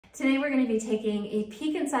Today we're going to be taking a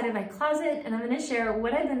peek inside of my closet, and I'm going to share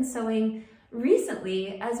what I've been sewing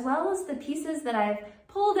recently, as well as the pieces that I've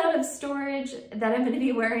pulled out of storage that I'm going to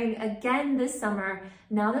be wearing again this summer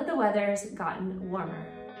now that the weather's gotten warmer.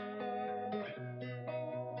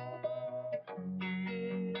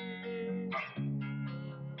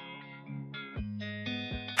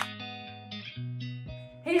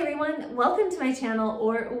 Hey everyone, welcome to my channel,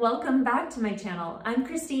 or welcome back to my channel. I'm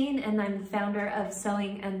Christine and I'm the founder of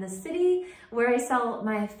Sewing and the City, where I sell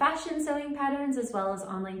my fashion sewing patterns as well as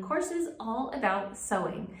online courses all about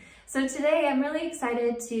sewing. So today I'm really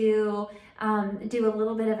excited to do a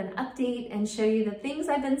little bit of an update and show you the things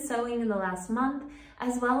I've been sewing in the last month,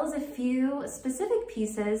 as well as a few specific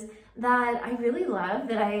pieces that I really love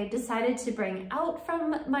that I decided to bring out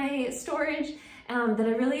from my storage that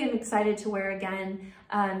I really am excited to wear again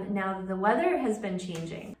now that the weather has been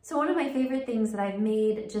changing. So one of my favorite things that I've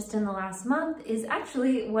made just in the last month is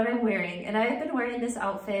actually what I'm wearing. And I've been wearing this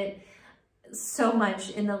outfit so much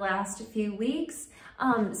in the last few weeks.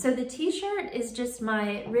 So the t-shirt is just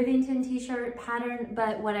my Rivington t-shirt pattern,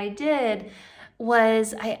 but what I did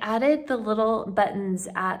was I added the little buttons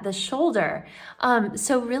at the shoulder.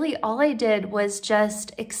 So really all I did was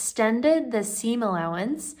just extended the seam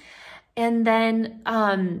allowance. And then,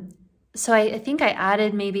 so I think I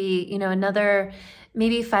added maybe, another,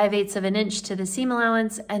 maybe 5/8 of an inch to the seam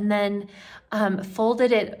allowance, and then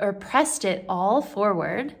folded it or pressed it all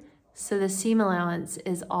forward. So the seam allowance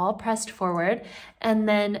is all pressed forward, and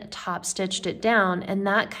then top stitched it down. And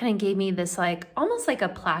that kind of gave me this almost like a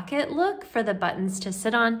placket look for the buttons to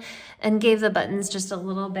sit on, and gave the buttons just a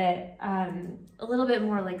little bit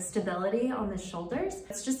more like stability on the shoulders.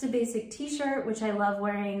 It's just a basic t-shirt, which I love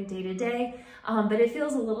wearing day to day, but it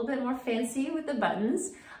feels a little bit more fancy with the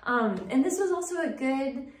buttons. And this was also a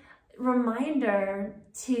good reminder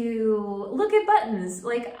to look at buttons.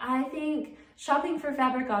 I think shopping for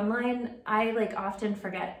fabric online, I often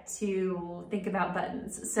forget to think about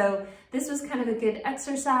buttons. So this was kind of a good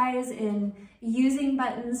exercise in using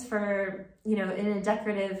buttons for, in a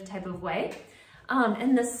decorative type of way.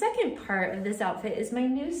 And the second part of this outfit is my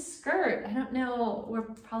new skirt. I don't know, we're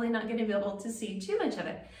probably not gonna be able to see too much of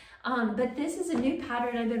it. But this is a new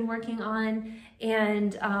pattern I've been working on,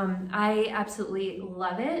 and I absolutely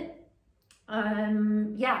love it.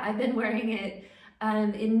 Yeah, I've been wearing it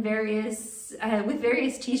in with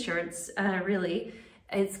various t-shirts, really.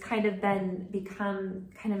 It's kind of become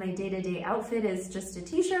kind of my day-to-day outfit is just a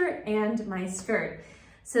t-shirt and my skirt.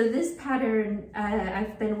 So this pattern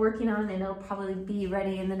I've been working on, and it'll probably be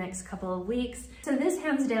ready in the next couple of weeks. So this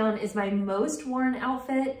hands down is my most worn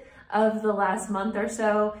outfit of the last month or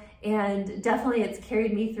so, and definitely it's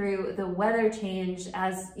carried me through the weather change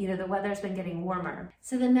as the weather's been getting warmer.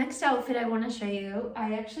 So the next outfit I want to show you,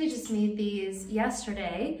 I actually just made these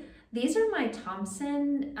yesterday. These are my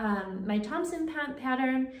Thompson pant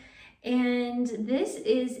pattern, and this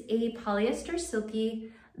is a polyester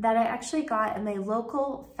silky that I actually got at my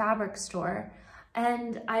local fabric store.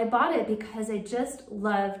 And I bought it because I just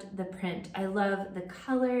loved the print. I love the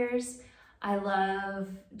colors. I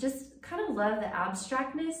just kind of love the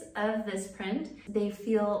abstractness of this print. They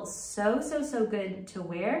feel so good to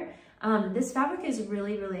wear. This fabric is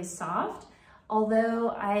really, really soft,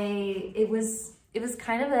 although it was a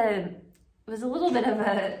little bit of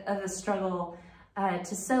a struggle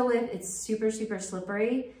to sew with. It's super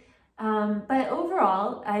slippery. But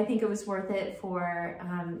overall, I think it was worth it for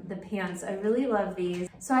the pants. I really love these.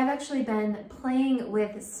 So I've actually been playing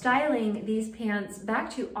with styling these pants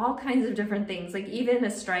back to all kinds of different things, like even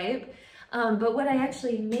a stripe. But what I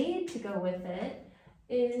actually made to go with it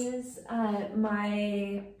is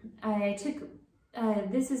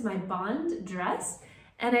this is my Bond dress,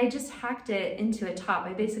 and I just hacked it into a top.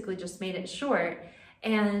 I basically just made it short,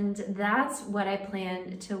 and that's what I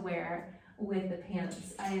plan to wear with the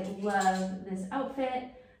pants. I love this outfit.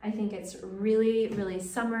 I think it's really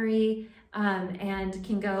summery and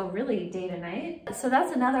can go really day to night. So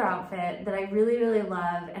that's another outfit that I really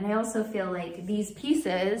love, and I also feel like these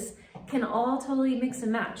pieces can all totally mix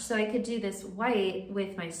and match. So I could do this white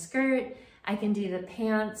with my skirt, I can do the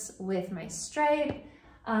pants with my stripe,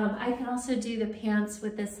 I can also do the pants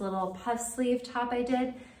with this little puff sleeve top I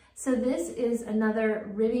did. So this is another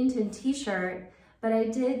Rivington t-shirt, but I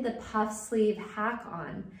did the puff sleeve hack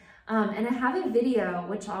on. And I have a video,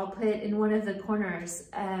 which I'll put in one of the corners,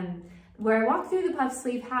 where I walk through the puff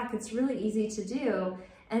sleeve hack. It's really easy to do.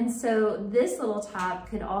 And so this little top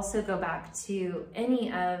could also go back to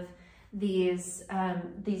any of these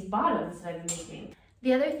bottoms that I've been making.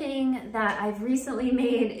 The other thing that I've recently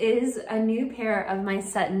made is a new pair of my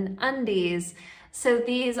Sutton undies. So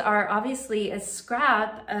these are obviously a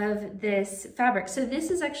scrap of this fabric. So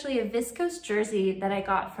this is actually a viscose jersey that I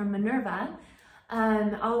got from Minerva.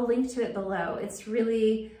 I'll link to it below. It's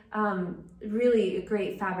really, really a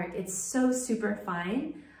great fabric. It's so super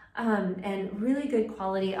fine and really good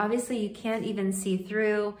quality. Obviously you can't even see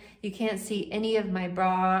through. You can't see any of my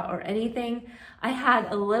bra or anything. I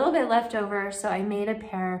had a little bit left over, so I made a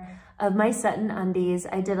pair of my Sutton undies.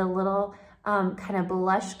 I did a little kind of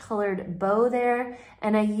blush colored bow there,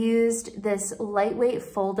 and I used this lightweight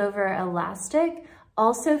fold over elastic,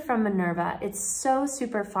 also from Minerva. It's so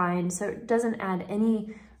super fine, so it doesn't add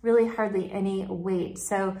really hardly any weight.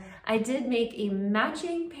 So I did make a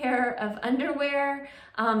matching pair of underwear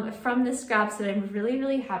from the scraps that I'm really,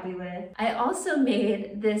 really happy with. I also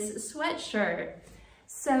made this sweatshirt.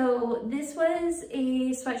 So this was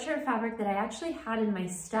a sweatshirt fabric that I actually had in my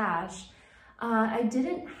stash. I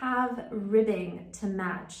didn't have ribbing to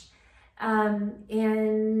match,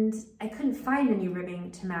 and I couldn't find any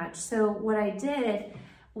ribbing to match. So what I did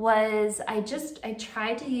was I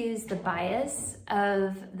tried to use the bias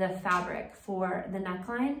of the fabric for the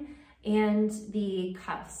neckline and the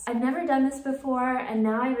cuffs. I've never done this before, and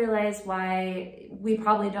now I realize why we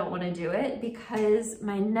probably don't want to do it, because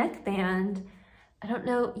my neckband, I don't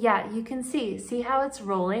know, yeah, you can see how it's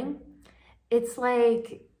rolling? It's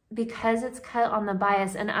like, because it's cut on the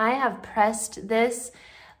bias, and I have pressed this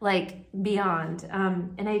like beyond,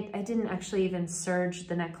 and I didn't actually even serge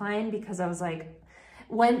the neckline, because I was like,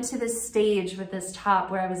 went to this stage with this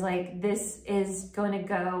top where I was like, this is going to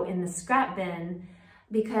go in the scrap bin,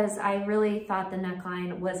 because I really thought the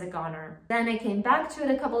neckline was a goner. Then I came back to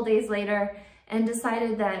it a couple days later and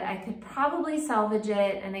decided that I could probably salvage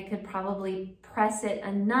it, and I could probably press it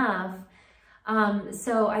enough.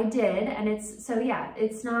 So I did, and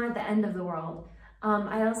it's not the end of the world.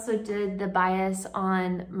 I also did the bias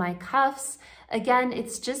on my cuffs. Again,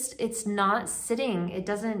 it's not sitting. It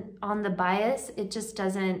doesn't, on the bias, it just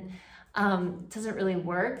doesn't really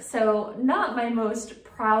work. So not my most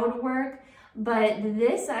proud work, but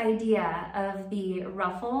this idea of the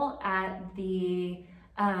ruffle at the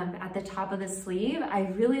top of the sleeve, I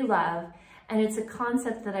really love. And it's a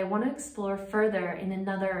concept that I want to explore further in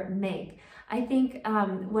another make. I think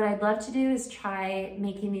what I'd love to do is try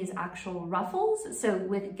making these actual ruffles, so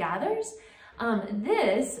with gathers.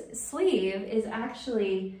 This sleeve is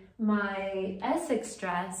actually my Essex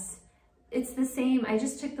dress. It's the same, I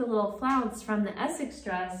just took the little flounce from the Essex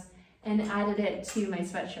dress and added it to my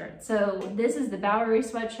sweatshirt. So this is the Bowery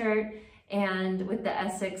sweatshirt, and with the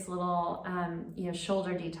Essex little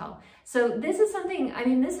shoulder detail. So this is something, I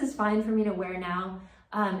mean, this is fine for me to wear now.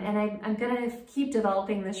 And I'm gonna keep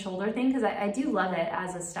developing the shoulder thing, because I do love it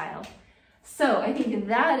as a style. So I think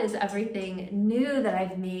that is everything new that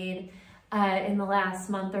I've made in the last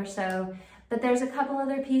month or so. But there's a couple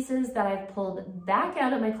other pieces that I've pulled back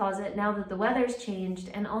out of my closet now that the weather's changed,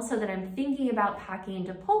 and also that I'm thinking about packing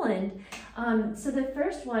to Poland. So the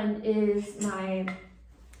first one is my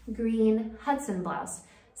green Hudson blouse.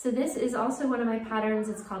 So this is also one of my patterns.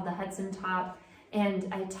 It's called the Hudson top,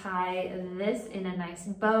 and I tie this in a nice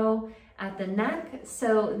bow at the neck.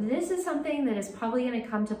 So this is something that is probably going to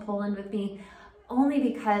come to Poland with me, only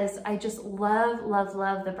because I just love, love,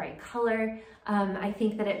 love the bright color. I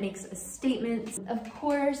think that it makes a statement. Of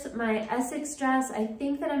course, my Essex dress, I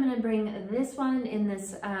think that I'm going to bring this one in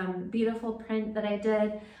this beautiful print that I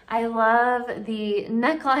did. I love the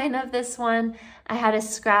neckline of this one. I had a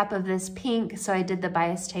scrap of this pink, so I did the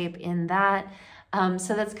bias tape in that.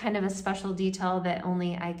 So that's kind of a special detail that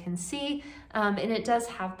only I can see. And it does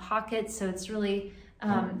have pockets, so it's really,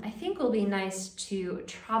 I think will be nice to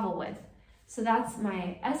travel with. So that's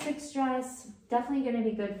my Essex dress, definitely gonna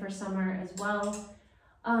be good for summer as well.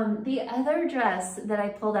 The other dress that I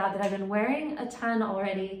pulled out that I've been wearing a ton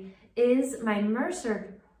already is my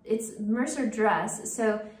Mercer, it's Mercer dress.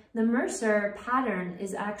 So the Mercer pattern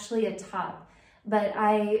is actually a top, but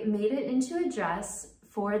I made it into a dress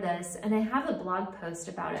for this, and I have a blog post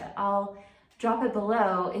about it. I'll drop it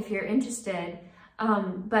below if you're interested.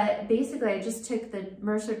 But basically I just took the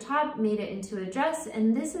Mercer top, made it into a dress,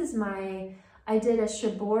 and this is I did a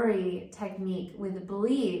shibori technique with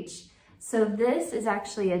bleach. So this is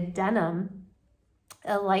actually a denim,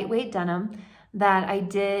 a lightweight denim that I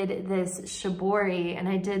did this shibori, and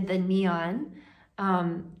I did the neon,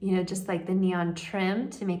 just like the neon trim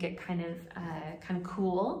to make it kind of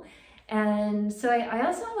cool. And so I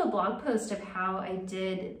also have a blog post of how I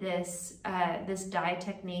did this, this dye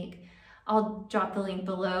technique. I'll drop the link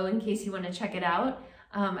below in case you want to check it out.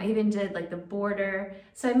 I even did like the border.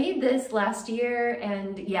 So I made this last year,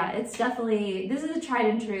 and yeah, it's definitely, this is a tried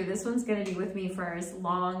and true. This one's gonna be with me for as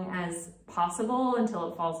long as possible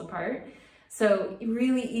until it falls apart. So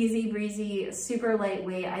really easy breezy, super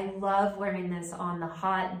lightweight. I love wearing this on the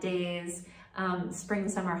hot days, spring,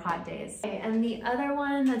 summer hot days. Okay, and the other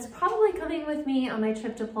one that's probably coming with me on my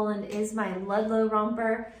trip to Poland is my Ludlow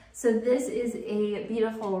romper. So this is a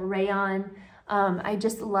beautiful rayon. I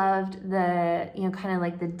just loved the, kind of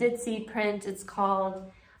like the ditzy print, it's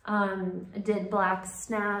called. Did black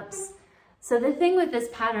snaps. So the thing with this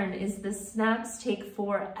pattern is the snaps take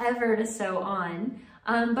forever to sew on,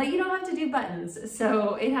 but you don't have to do buttons.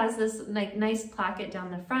 So it has this like nice placket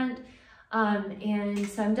down the front. And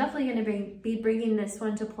so I'm definitely going to be bringing this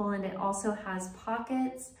one to Poland. It also has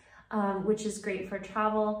pockets, which is great for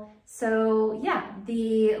travel. So yeah,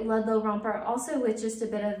 the Ludlow romper, also with just a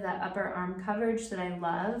bit of the upper arm coverage that I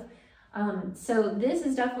love. So this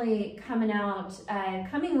is definitely coming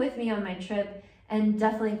with me on my trip, and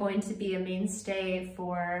definitely going to be a mainstay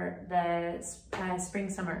for the spring,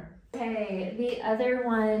 summer. Okay, the other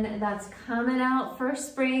one that's coming out for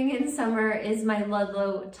spring and summer is my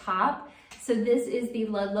Ludlow top. So this is the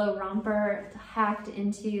Ludlow romper hacked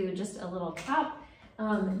into just a little top.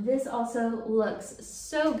 This also looks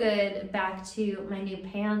so good back to my new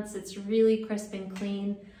pants. It's really crisp and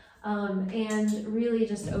clean, and really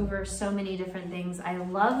just over so many different things. I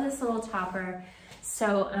love this little topper.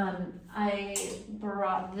 So I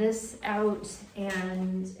brought this out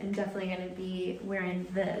and am definitely going to be wearing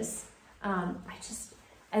this.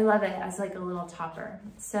 I love it as like a little topper.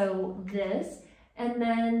 So this, and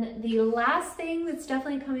then the last thing that's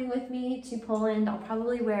definitely coming with me to Poland, I'll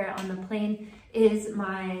probably wear it on the plane, is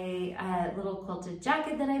my little quilted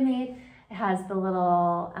jacket that I made. It has the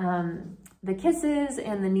little, the kisses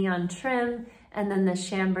and the neon trim, and then the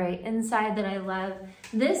chambray inside that I love.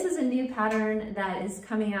 This is a new pattern that is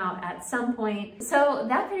coming out at some point. So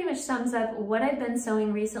that pretty much sums up what I've been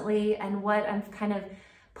sewing recently and what I'm kind of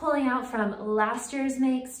pulling out from last year's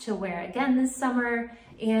makes to wear again this summer,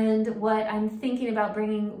 and what I'm thinking about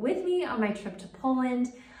bringing with me on my trip to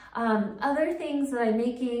Poland. Other things that I'm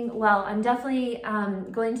making, well, I'm definitely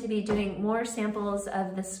going to be doing more samples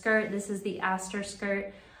of the skirt. This is the Aster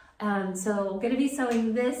skirt. So I'm going to be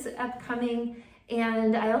sewing this upcoming,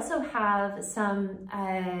 and I also have some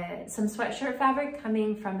sweatshirt fabric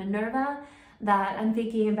coming from Minerva that I'm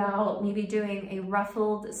thinking about maybe doing a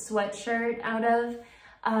ruffled sweatshirt out of.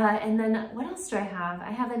 And then what else do I have?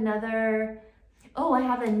 I have I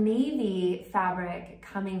have a navy fabric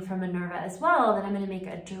coming from Minerva as well that I'm going to make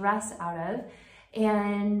a dress out of.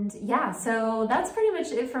 And yeah, so that's pretty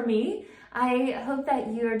much it for me. I hope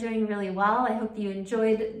that you are doing really well. I hope you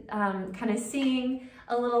enjoyed kind of seeing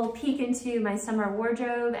a little peek into my summer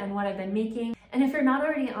wardrobe and what I've been making. And if you're not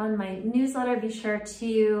already on my newsletter, be sure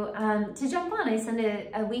to jump on. I send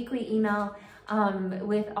a weekly email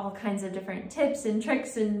with all kinds of different tips and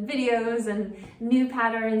tricks and videos and new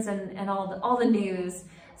patterns and all the news.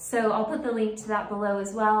 So I'll put the link to that below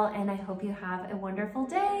as well, and I hope you have a wonderful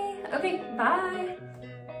day. Okay, bye.